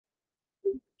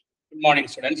Good morning,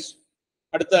 students.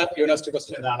 അടുത്ത university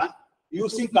question ഇതാണ്.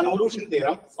 Using convolution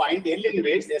theorem find L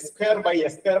inverse S square by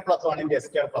S square plus 1 into S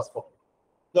square plus 4.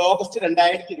 ഇത് August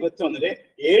 2021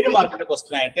 7 മാർക്കിന്റെ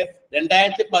question ആയിട്ട്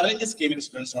 2015 skimming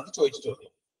സ്റ്റുഡൻസിനോട് ചോദിച്ചു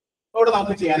ചോദ്യം. അവിടെ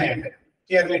നമുക്ക് ചെയ്യാനായിട്ട്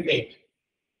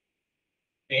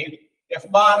F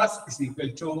bar S is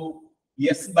equal to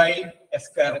S by S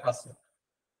square plus 1.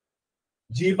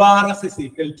 G bar S is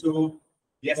equal to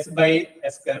S by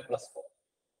S square plus 4.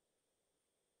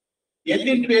 L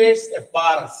inverse F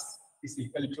bar S is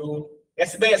equal to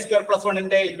S by S square plus 1 in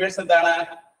the inverse എന്താണ്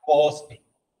cos t.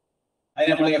 അതിനെ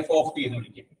നമ്മൾ f of t എന്ന്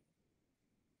വിളിക്കും.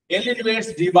 L inverse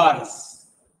G bar S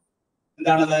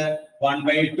എന്താണത് 1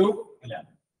 by 2 അല്ല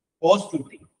cos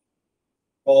 2t.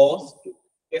 Cos 2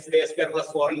 S by S square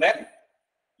plus 4 ന്റെ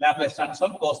Laplace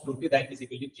transform cos 2t that is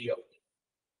equal to G of t.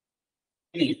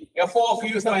 ഇനി f of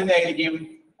u എന്തായിരിക്കും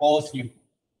cos u.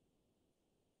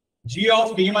 G of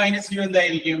t minus u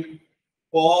എന്തായിരിക്കും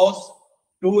cos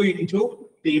 2 into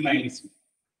t minus u.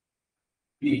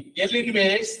 L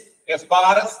inverse F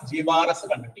bar S G bar S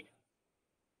കണ്ടുപിടിക്കും.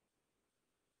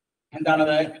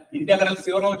 എന്താണത് integral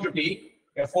 0 to t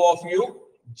f of u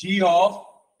g of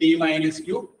t minus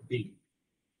u d.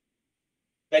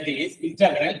 That is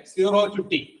integral 0 to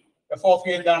t f of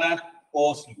u എന്താണ്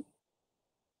cos u.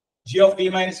 G of t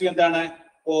minus u എന്താണ്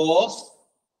cos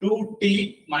 2t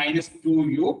minus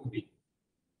 2u d.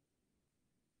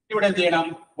 ഇവിടെ എന്ത് ചെയ്യണം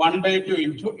 1 by 2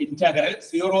 into integral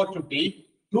 0 to t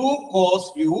 2 cos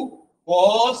u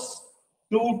cos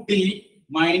 2t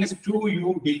minus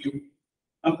 2u du.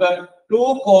 നമുക്ക്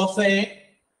 2 cos a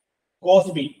cos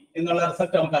b എന്നുള്ള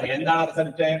result നമുക്കറിയാം. എന്താണ്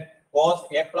result cos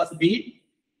a plus b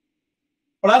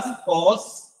plus cos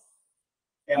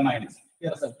a minus ഈ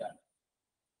result ആണ്.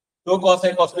 2 cos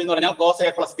a cos b എന്ന് പറഞ്ഞാൽ cos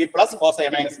a plus b plus cos a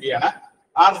minus b ആണ്.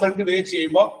 ആ റിസൾട്ട് ഉപയോഗിച്ച്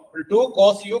ചെയ്യുമ്പോൾ 2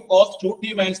 cos u cos 2t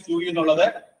minus 2u എന്നുള്ളത്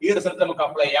ഈ റിസൾട്ട് നമുക്ക്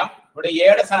അപ്ലൈ ചെയ്യാം. ഇവിടെ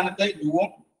എയുടെ സ്ഥാനത്ത് യുവും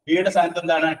ബിയുടെ സ്ഥാനത്ത്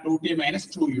എന്താണ് 2t minus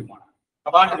 2u ആണ്.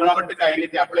 അപ്പൊ ആ ട്രിഗണോമെട്രിക്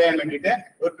ഐഡന്റിറ്റി അപ്ലൈ ചെയ്യാൻ വേണ്ടിയിട്ട്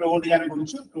ഒരു 2 കൊണ്ട് ഞാൻ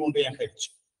ഗുണിച്ചു 2 കൊണ്ട് ഞാൻ ഹരിച്ചു.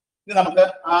 ഇത് നമുക്ക്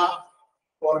ആ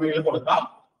ഫോർമുലയിൽ കൊടുക്കാം.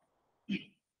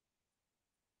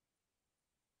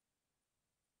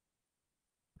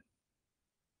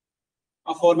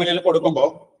 ആ ഫോർമുലയിൽ കൊടുക്കുമ്പോൾ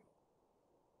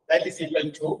that is equal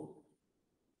to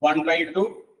 1 by 2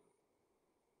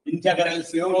 integral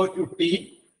 0 to t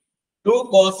 2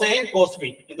 cos a cos b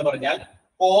എന്ന് പറഞ്ഞാൽ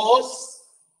cos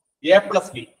a plus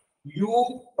b u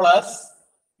plus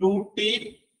 2t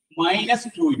minus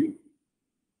 2u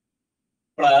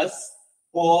plus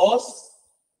cos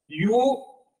u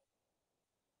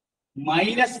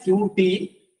minus 2t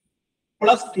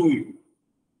plus 2u.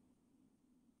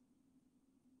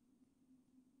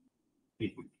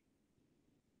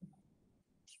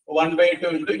 One by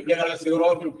 2 into integral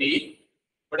 0 to t.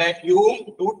 ഇവിടെ u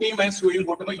 2t minus 2u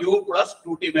കൂട്ടുമ്പോൾ u plus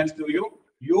 2t minus 2u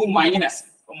u minus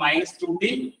minus 2t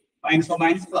minus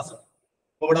minus plus.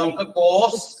 ഇവിടെ നമുക്ക്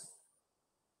cos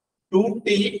 2t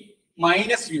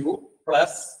minus u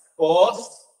plus cos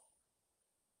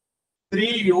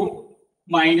 3u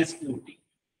minus 2t.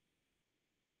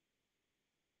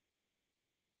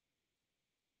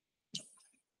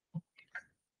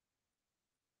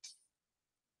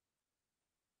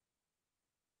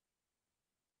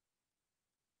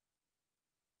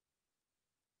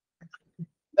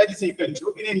 That is equal to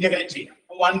in integrate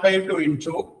 1 by 2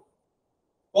 into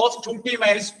cos 2t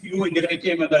minus u integrate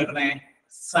ചെയ്യുമ്പോൾ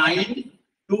sin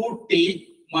 2t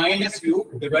minus u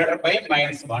divided by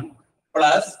minus 1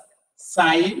 plus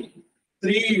sin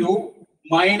 3u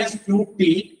minus 2t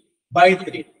by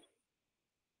 3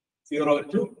 0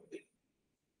 to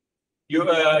u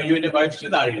ന്റെ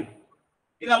coefficient താഴെ.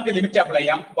 ഇത് നമുക്ക് limit apply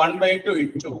ചെയ്യാം. 1 by 2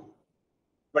 into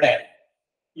ഇവിടെ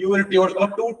u ന് t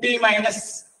കൊടുക്കുമ്പോൾ 2t minus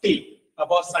t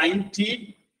അപ്പോ sin t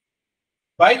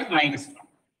by minus 1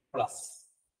 plus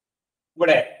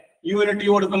ഇവിടെ u ന് t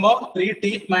കൊടുക്കുമ്പോൾ 3t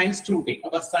minus 2t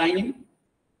അപ്പൊ sin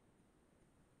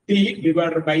t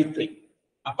divided by 3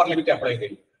 upper limit apply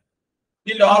ചെയ്യും.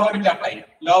 ഈ ലോവർ ലിമിറ്റ് അപ്ലൈ ചെയ്യും.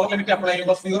 ലോവർ ലിമിറ്റ് അപ്ലൈ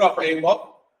ചെയ്യുമ്പോൾ 0 അപ്ലൈ ചെയ്യുമ്പോൾ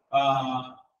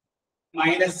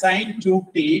minus sin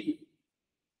 2t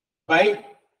by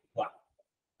 1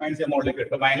 minus മോളിലേക്ക്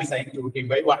കിട്ടും minus sin 2t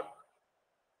by 1.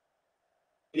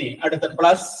 ഇനി അടുത്ത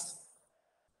പ്ലസ്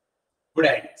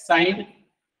ഇവിടെ സൈൻ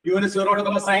യുവിന് 0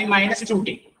 കൊടുക്കുമ്പോൾ sign minus 2t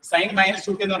sign minus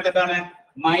 2t എന്ന് പറഞ്ഞാൽ എന്താണ്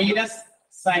മൈനസ്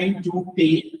സൈൻ 2t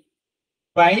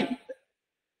ബൈ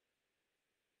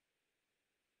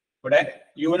ഇവിടെ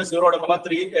യുവിന് 0 കൊടുക്കുമ്പോൾ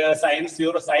 3 സൈൻ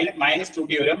 0 സൈൻ മൈനസ്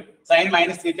 2t വരും. Sign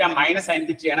minus theta minus sign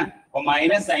തീറ്റയാണ്. അപ്പോൾ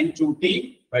മൈനസ് സൈൻ 2t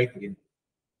ബൈ 3.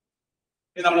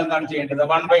 ഇത് നമ്മൾ എന്താണ് ചെയ്യേണ്ടത്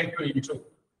 1 by 2 into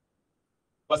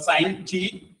അപ്പോൾ sign t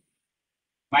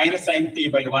minus sign t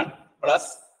by 1 plus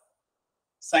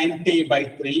sin t by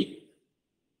 3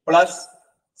 plus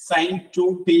sin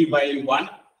 2t by 1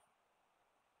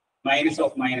 minus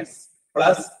of minus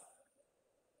plus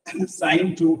sin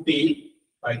 2t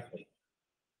by 3.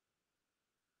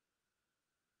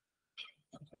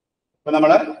 അപ്പോൾ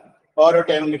നമ്മൾ ഓരോ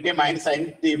ടേമും കിട്ടി minus sin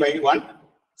t by 1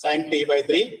 sin t by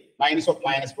 3 minus of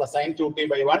minus plus sin 2t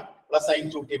by 1 plus sin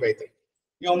 2t by 3.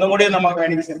 ഇനി ഒന്നും കൂടി നമുക്ക്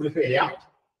വേണമെങ്കിൽ simplify ചെയ്യാം.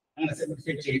 അങ്ങനെ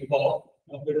സിംപ്ലിഫൈ ചെയ്യുമ്പോൾ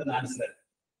നമുക്ക് കിട്ടുന്ന answer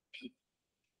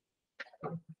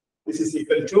this is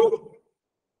equal to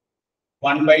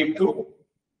 1/2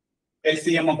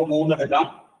 LCM നമുക്ക് 3 എടുക്കാം.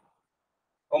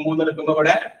 അപ്പോൾ 3 എടുക്കുമ്പോൾ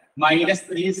ഇവിടെ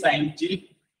 -3 sin t,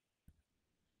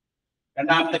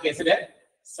 രണ്ടാമത്തെ കേസില്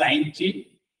sin t,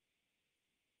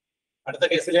 അടുത്ത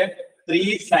കേസില്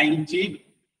 3 sin t,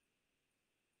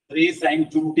 3 sin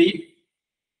 2t,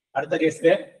 അടുത്ത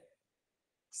കേസില്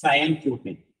sin 2t.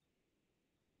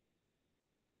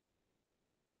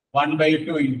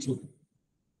 1/2 into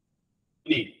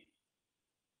ഇനി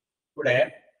ഇവിടെ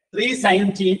 3 sin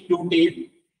t 2t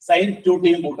sin 2t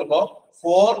കൂട്ടുമ്പോൾ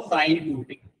 4 sin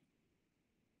 2t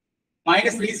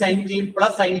minus 3 sin t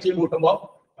plus sin t കൂട്ടുമ്പോൾ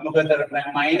നമുക്ക് എന്താ കിട്ടുന്നത്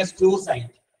 -2 sin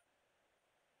t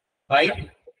by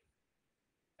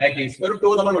that is ഒരു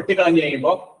 2 നമ്മൾ വെട്ടിക്കളഞ്ഞ്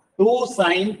കഴിയുമ്പോൾ 2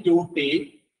 sin 2t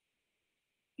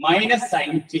minus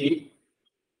sin t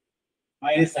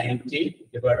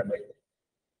divided by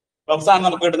അവസാനം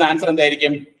നമുക്ക് കിട്ടുന്ന ആൻസർ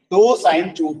എന്തായിരിക്കും 2 sin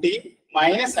 2t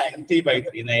minus sin t by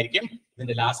 3 എന്നായിരിക്കും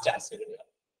ഇതിന്റെ ലാസ്റ്റ് ആൻസർ കിട്ടുക.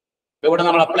 ഇവിടെ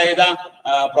നമ്മൾ അപ്ലൈ ചെയ്ത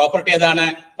പ്രോപ്പർട്ടി ഏതാണ്?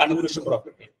 Convolution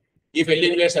property. If L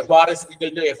inverse FR is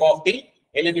equal to f of t,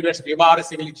 L inverse G bar is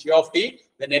equal to G of t,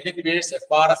 then L inverse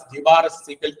FR as G bar is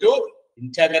equal to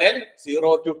integral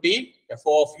 0 to t f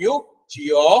of u G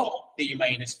of t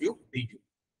minus u dt.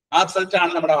 ആ result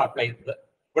ആണ് നമ്മൾ apply ചെയ്തത്.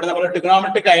 ഇവിടെ നമ്മൾ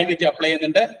trigonometric identity apply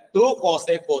ചെയ്യുന്നുണ്ട്. 2 cos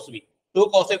A cos B. 2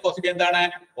 cos A cos B എന്താണ്?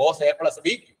 cos A plus B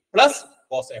plus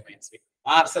cos A minus B.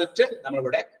 ആ result നമ്മൾ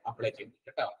ഇവിടെ അപ്ലൈ ചെയ്യുന്നുണ്ട്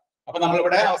കേട്ടോ. അപ്പൊ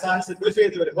നമ്മളിവിടെ അവസാനം സിംപ്ലിഫൈ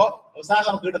ചെയ്ത് വരുമ്പോൾ അവസാനം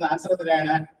നമുക്ക് കിട്ടുന്ന ആൻസർ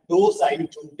എത്രയാണ്? 2 sin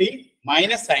 2t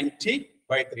minus sin t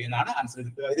by 3 എന്നാണ് ആൻസർ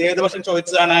കിട്ടുക. ഇത് ഏത് വർഷം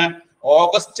ചോദിച്ചതാണ്?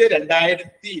 ഓഗസ്റ്റ്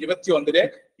 2021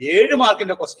 7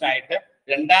 മാർക്കിന്റെ ക്വസ്റ്റ്യൻ ആയിട്ട്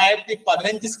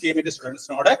 2015 സ്കീമിന്റെ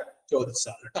സ്റ്റുഡൻസിനോട്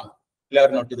ചോദിച്ചതാണ് കേട്ടോ.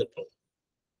 എല്ലാവരും നോട്ട് ചെയ്തിട്ടുള്ളൂ.